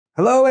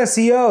Hello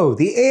SEO!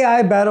 The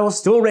AI battle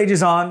still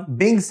rages on.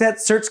 Bing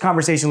sets search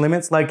conversation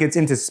limits like it's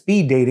into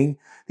speed dating.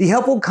 The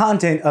helpful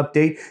content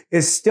update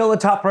is still a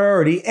top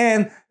priority,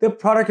 and the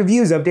product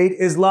reviews update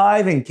is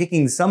live and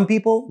kicking some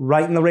people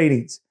right in the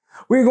ratings.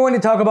 We're going to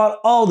talk about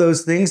all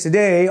those things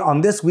today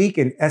on This Week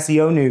in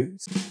SEO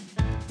News.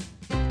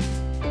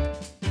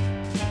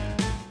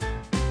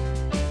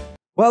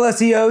 Well,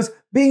 SEOs,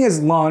 Bing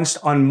is launched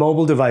on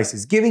mobile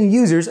devices, giving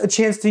users a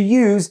chance to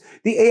use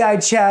the AI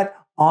chat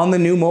on the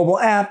new mobile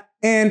app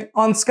and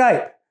on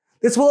Skype.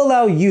 This will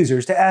allow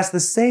users to ask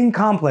the same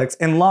complex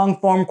and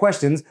long-form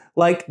questions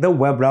like the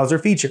web browser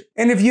feature.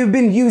 And if you've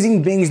been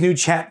using Bing's new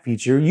chat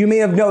feature, you may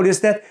have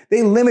noticed that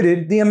they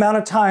limited the amount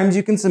of times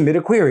you can submit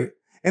a query.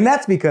 And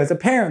that's because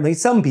apparently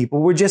some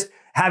people were just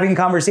having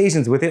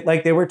conversations with it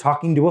like they were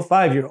talking to a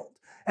 5-year-old,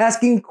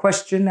 asking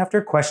question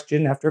after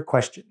question after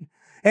question,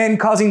 and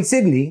causing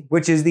Sydney,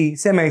 which is the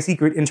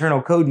semi-secret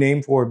internal code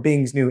name for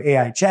Bing's new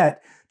AI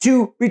chat,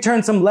 to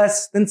return some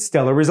less than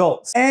stellar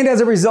results. And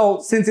as a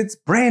result, since it's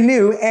brand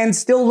new and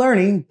still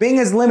learning, Bing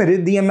has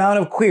limited the amount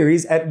of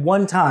queries at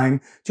one time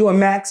to a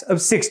max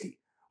of 60,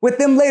 with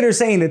them later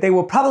saying that they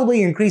will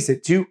probably increase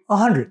it to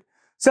 100.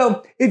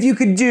 So if you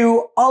could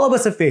do all of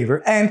us a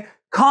favor and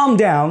calm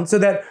down so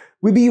that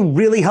we'd be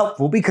really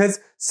helpful, because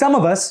some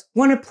of us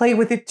want to play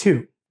with it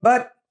too.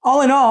 But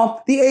all in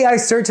all, the AI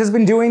search has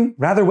been doing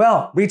rather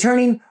well,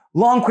 returning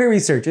long query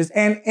searches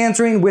and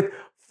answering with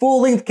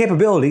full-length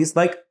capabilities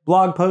like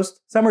blog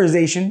post,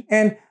 summarization,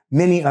 and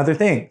many other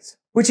things,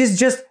 which has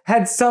just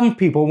had some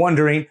people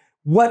wondering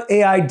what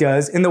AI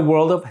does in the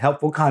world of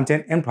helpful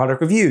content and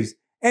product reviews.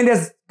 And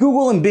as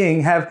Google and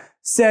Bing have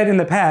said in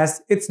the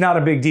past, it's not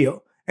a big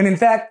deal. And in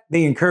fact,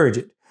 they encourage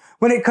it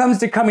when it comes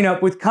to coming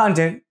up with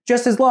content,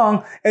 just as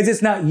long as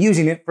it's not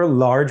using it for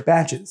large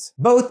batches.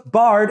 Both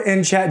Bard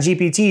and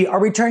ChatGPT are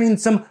returning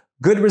some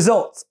good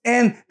results,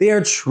 and they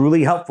are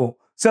truly helpful.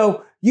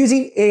 So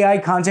using AI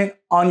content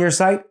on your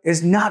site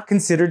is not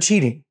considered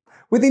cheating.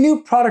 With the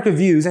new product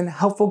reviews and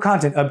helpful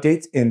content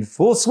updates in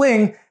full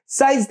swing,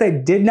 sites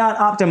that did not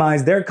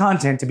optimize their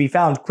content to be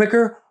found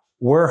quicker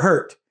were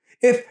hurt.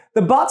 If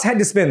the bots had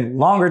to spend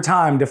longer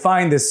time to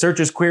find the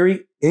searcher's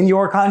query in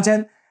your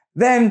content,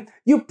 then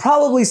you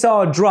probably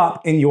saw a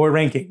drop in your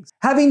rankings.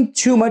 Having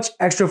too much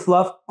extra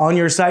fluff on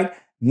your site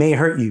may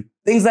hurt you.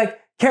 Things like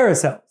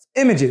carousels,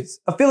 images,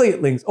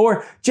 affiliate links,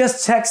 or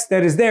just text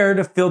that is there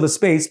to fill the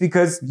space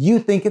because you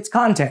think it's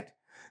content.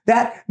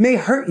 That may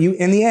hurt you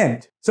in the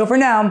end. So for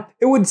now,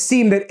 it would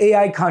seem that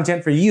AI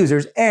content for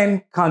users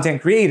and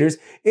content creators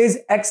is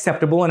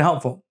acceptable and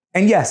helpful.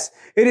 And yes,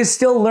 it is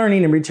still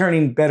learning and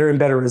returning better and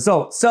better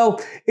results. So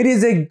it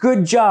is a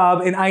good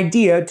job and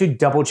idea to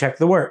double check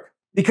the work.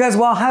 Because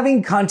while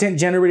having content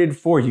generated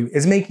for you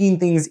is making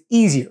things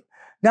easier,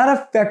 not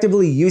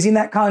effectively using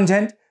that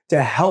content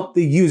to help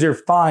the user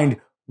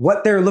find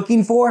what they're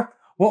looking for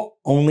will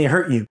only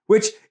hurt you,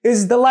 which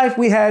is the life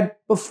we had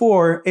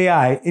before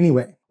AI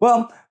anyway.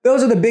 Well,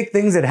 those are the big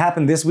things that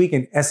happened this week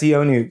in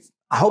SEO news.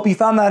 I hope you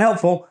found that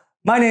helpful.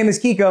 My name is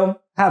Kiko.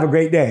 Have a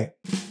great day.